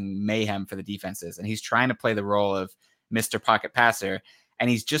causing mayhem for the defenses, and he's trying to play the role of Mr. Pocket Passer, and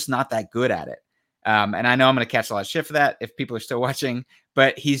he's just not that good at it. And I know I'm going to catch a lot of shit for that if people are still watching,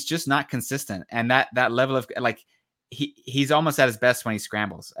 but he's just not consistent. And that level of, like, he's almost at his best when he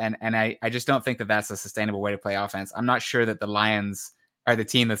scrambles. And I just don't think that that's a sustainable way to play offense. I'm not sure that the Lions are the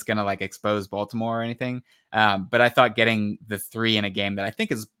team that's going to, like, expose Baltimore or anything. But I thought getting the 3 in a game that I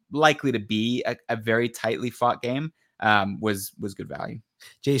think is likely to be a very tightly fought game was good value.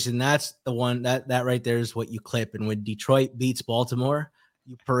 Jason, that's the one that right there is what you clip. And when Detroit beats Baltimore,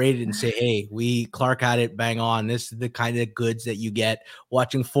 you parade it and say, hey, Clark had it bang on. This is the kind of goods that you get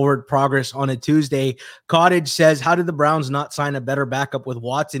watching Forward Progress on a Tuesday. Cottage says, how did the Browns not sign a better backup with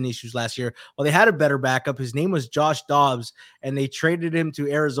Watson issues last year? Well, they had a better backup. His name was Josh Dobbs, and they traded him to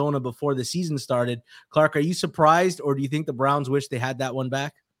Arizona before the season started. Clark, are you surprised, or do you think the Browns wish they had that one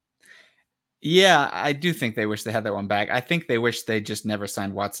back? Yeah, I do think they wish they had that one back. I think they wish they just never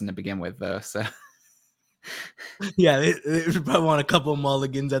signed Watson to begin with, though. So yeah, they probably want a couple of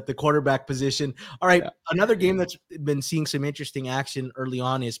mulligans at the quarterback position. All right, another game that's been seeing some interesting action early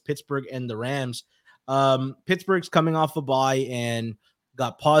on is Pittsburgh and the Rams. Pittsburgh's coming off a bye and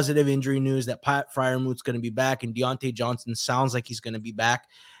got positive injury news that Pat Fryermuth's going to be back, and Deontay Johnson sounds like he's going to be back.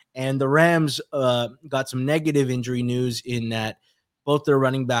 And the Rams got some negative injury news in that both their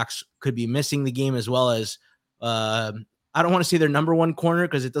running backs could be missing the game, as well as I don't want to say their number one corner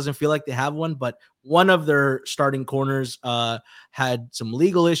because it doesn't feel like they have one, but one of their starting corners had some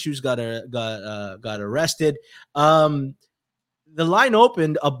legal issues, got arrested. The line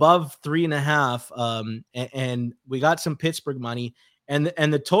opened above 3.5, and we got some Pittsburgh money, and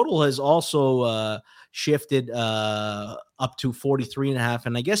the total has also shifted up to 43.5.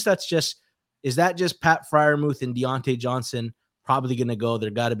 And I guess is that just Pat Fryermuth and Deontay Johnson probably going to go? They're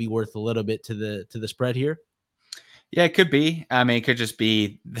got to be worth a little bit to the spread here. Yeah, it could be. I mean, it could just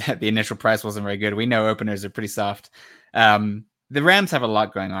be that the initial price wasn't very good. We know openers are pretty soft. The Rams have a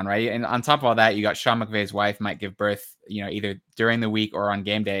lot going on, right? And on top of all that, you got Sean McVay's wife might give birth, either during the week or on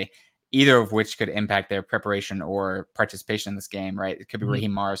game day, either of which could impact their preparation or participation in this game, right? It could be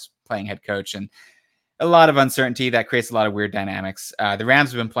Raheem Morris playing head coach, and a lot of uncertainty that creates a lot of weird dynamics. The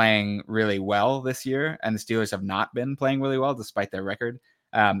Rams have been playing really well this year, and the Steelers have not been playing really well despite their record.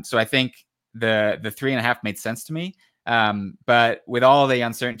 So I think the 3.5 made sense to me. But with all the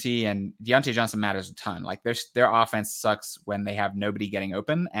uncertainty, and Deontay Johnson matters a ton. Like, their offense sucks when they have nobody getting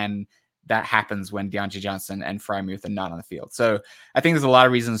open, and that happens when Deontay Johnson and Fryermuth are not on the field. So I think there's a lot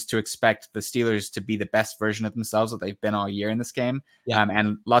of reasons to expect the Steelers to be the best version of themselves that they've been all year in this game. Yeah.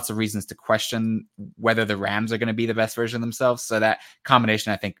 And lots of reasons to question whether the Rams are going to be the best version of themselves. So that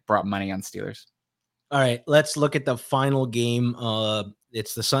combination, I think, brought money on Steelers. All right, let's look at the final game.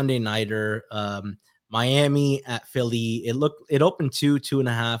 It's the Sunday nighter. Miami at Philly. It opened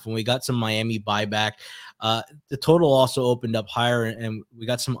 2.5, and we got some Miami buyback. The total also opened up higher, and we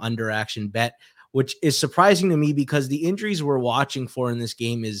got some under action bet, which is surprising to me because the injuries we're watching for in this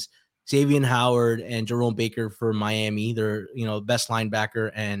game is Xavier Howard and Jerome Baker for Miami. They're best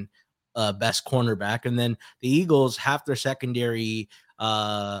linebacker and best cornerback, and then the Eagles, half their secondary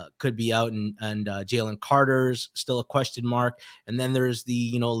could be out, and Jalen Carter's still a question mark, and then there's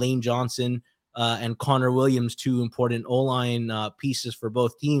the Lane Johnson and Connor Williams, two important O-line pieces for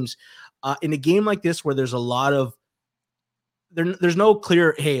both teams. In a game like this where there's a lot of there's no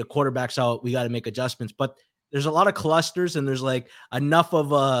clear, hey, a quarterback's out, we got to make adjustments, but there's a lot of clusters, and there's like enough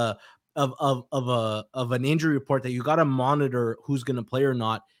of an injury report that you got to monitor who's going to play or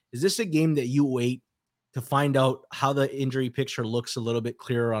not. Is this a game that you wait to find out how the injury picture looks a little bit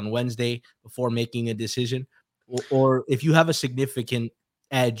clearer on Wednesday before making a decision? Or if you have a significant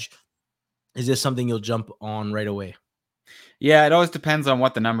edge, is this something you'll jump on right away? Yeah, it always depends on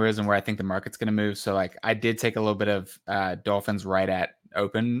what the number is and where I think the market's going to move. So, like, I did take a little bit of Dolphins right at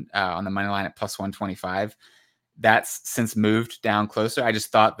open on the money line at plus 125. That's since moved down closer. I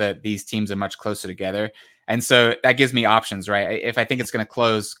just thought that these teams are much closer together. And so that gives me options, right? If I think it's going to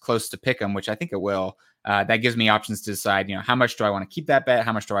close close to pick 'em, which I think it will, that gives me options to decide, how much do I want to keep that bet?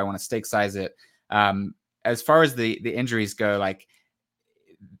 How much do I want to stake size it? As far as the injuries go, like,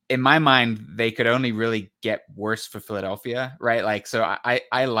 in my mind, they could only really get worse for Philadelphia, right? Like, so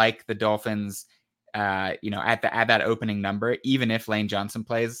I like the Dolphins, at that opening number, even if Lane Johnson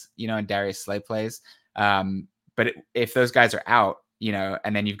plays, and Darius Slay plays. But if those guys are out,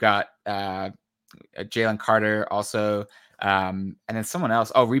 and then you've got Jalen Carter also, and then someone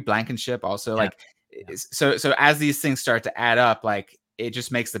else, Reed Blankenship also, like, so as these things start to add up, like, it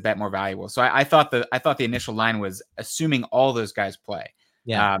just makes the bet more valuable. So I thought the initial line was assuming all those guys play.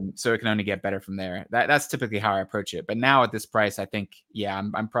 Yeah. So it can only get better from there. That's typically how I approach it. But now at this price, I think, yeah,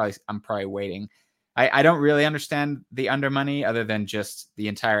 I'm probably waiting. I don't really understand the under money other than just the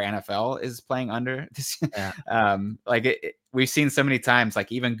entire NFL is playing under. Yeah. We've seen so many times,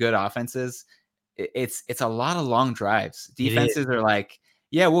 like even good offenses, it's a lot of long drives. Defenses are like,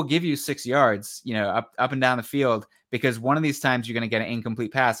 yeah, we'll give you 6 yards, up and down the field, because one of these times you're going to get an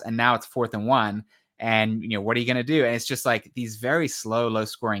incomplete pass, and now it's 4th and 1. And, what are you going to do? And it's just like these very slow, low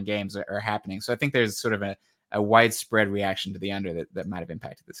scoring games are happening. So I think there's sort of a widespread reaction to the under that might have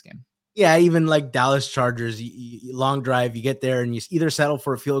impacted this game. Yeah, even like Dallas Chargers, long drive, you get there and you either settle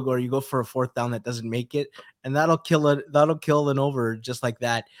for a field goal or you go for a 4th down that doesn't make it, and that'll kill it. That'll kill an over just like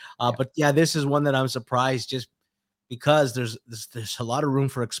that. But yeah, this is one that I'm surprised just because there's a lot of room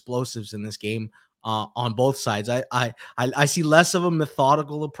for explosives in this game on both sides. I see less of a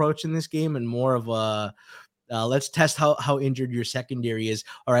methodical approach in this game and more of a let's test how injured your secondary is.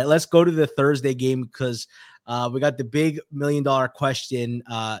 All right, let's go to the Thursday game because we got the big $1 million question.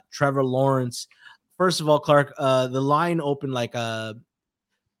 Trevor Lawrence. First of all, Clark, the line opened like a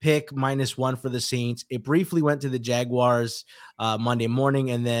pick -1 for the Saints. It briefly went to the Jaguars Monday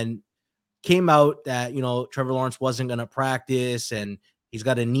morning, and then came out that Trevor Lawrence wasn't going to practice and he's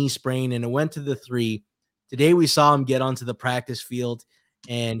got a knee sprain, and it went to the 3. Today we saw him get onto the practice field,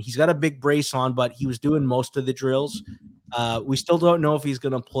 and he's got a big brace on, but he was doing most of the drills. We still don't know if he's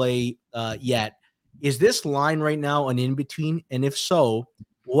going to play yet. Is this line right now an in-between? And if so,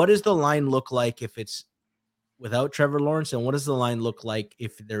 what does the line look like if it's without Trevor Lawrence? And what does the line look like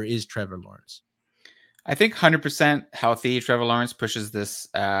if there is Trevor Lawrence? I think 100% healthy Trevor Lawrence pushes this,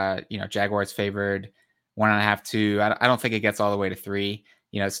 Jaguars favored 1.5, 2. I don't think it gets all the way to 3.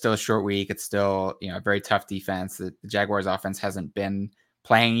 It's still a short week. It's still, a very tough defense. The Jaguars offense hasn't been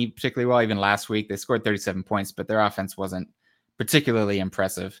playing particularly well. Even last week, they scored 37 points, but their offense wasn't particularly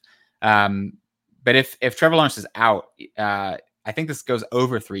impressive. But if Trevor Lawrence is out, I think this goes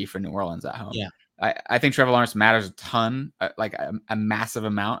over 3 for New Orleans at home. Yeah. I think Trevor Lawrence matters a ton, like a massive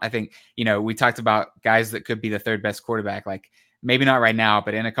amount. I think, we talked about guys that could be the 3rd best quarterback, like maybe not right now,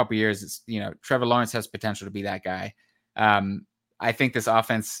 but in a couple of years, it's, Trevor Lawrence has potential to be that guy. I think this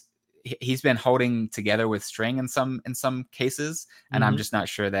offense, he's been holding together with string in some cases, and I'm just not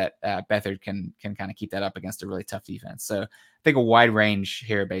sure that Beathard can kind of keep that up against a really tough defense. So I think a wide range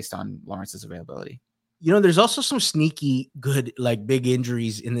here based on Lawrence's availability. There's also some sneaky good, like big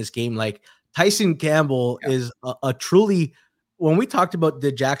injuries in this game. Like Tyson Campbell is a truly, when we talked about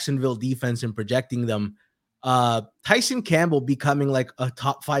the Jacksonville defense and projecting them, Tyson Campbell becoming like a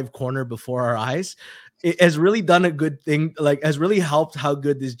top 5 corner before our eyes, it has really done a good thing. Like has really helped how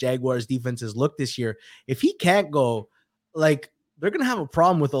good this Jaguars defense has looked this year. If he can't go, like they're going to have a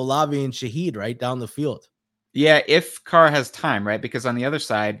problem with Olave and Shaheed right down the field. Yeah, if Carr has time, right? Because on the other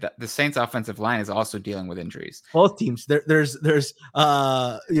side, the Saints offensive line is also dealing with injuries. Both teams. There's Brandon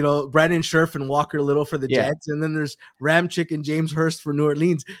Scherf and Walker Little for the Jets, and then there's Ramchick and James Hurst for New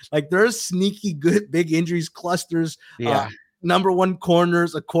Orleans. Like there's sneaky good big injuries clusters. Number 1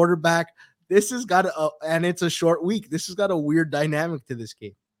 corners, a quarterback. This has got and it's a short week. This has got a weird dynamic to this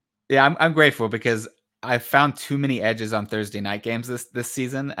game. Yeah, I'm grateful because I've found too many edges on Thursday night games this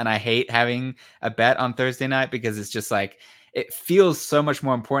season, and I hate having a bet on Thursday night because it's just like it feels so much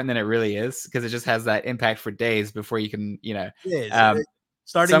more important than it really is because it just has that impact for days before you can,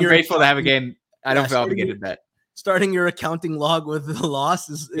 so I'm grateful to have a game. I don't feel obligated to bet. Starting your accounting log with the loss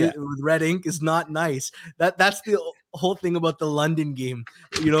with red ink is not nice. That's the whole thing about the London game.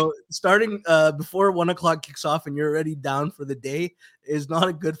 Starting before 1 o'clock kicks off and you're already down for the day is not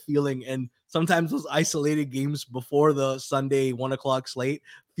a good feeling. And sometimes those isolated games before the Sunday 1 o'clock slate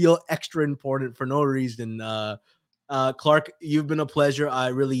feel extra important for no reason. Clark, you've been a pleasure. I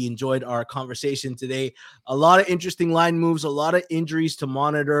really enjoyed our conversation today. A lot of interesting line moves, a lot of injuries to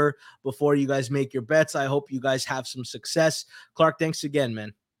monitor before you guys make your bets. I hope you guys have some success. Clark, thanks again,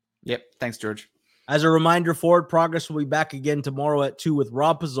 man. Yep. Thanks, George. As a reminder, Forward Progress will be back again tomorrow at 2 with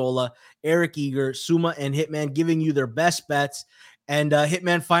Rob Pizzola, Eric Eager, Suma, and Hitman giving you their best bets. And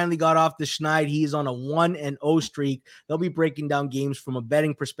Hitman finally got off the schneid. He's on a 1-0 streak. They'll be breaking down games from a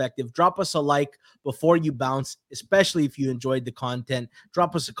betting perspective. Drop us a like before you bounce, especially if you enjoyed the content.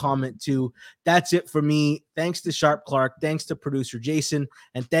 Drop us a comment too. That's it for me. Thanks to Sharp Clark. Thanks to producer Jason.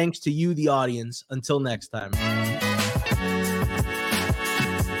 And thanks to you, the audience. Until next time.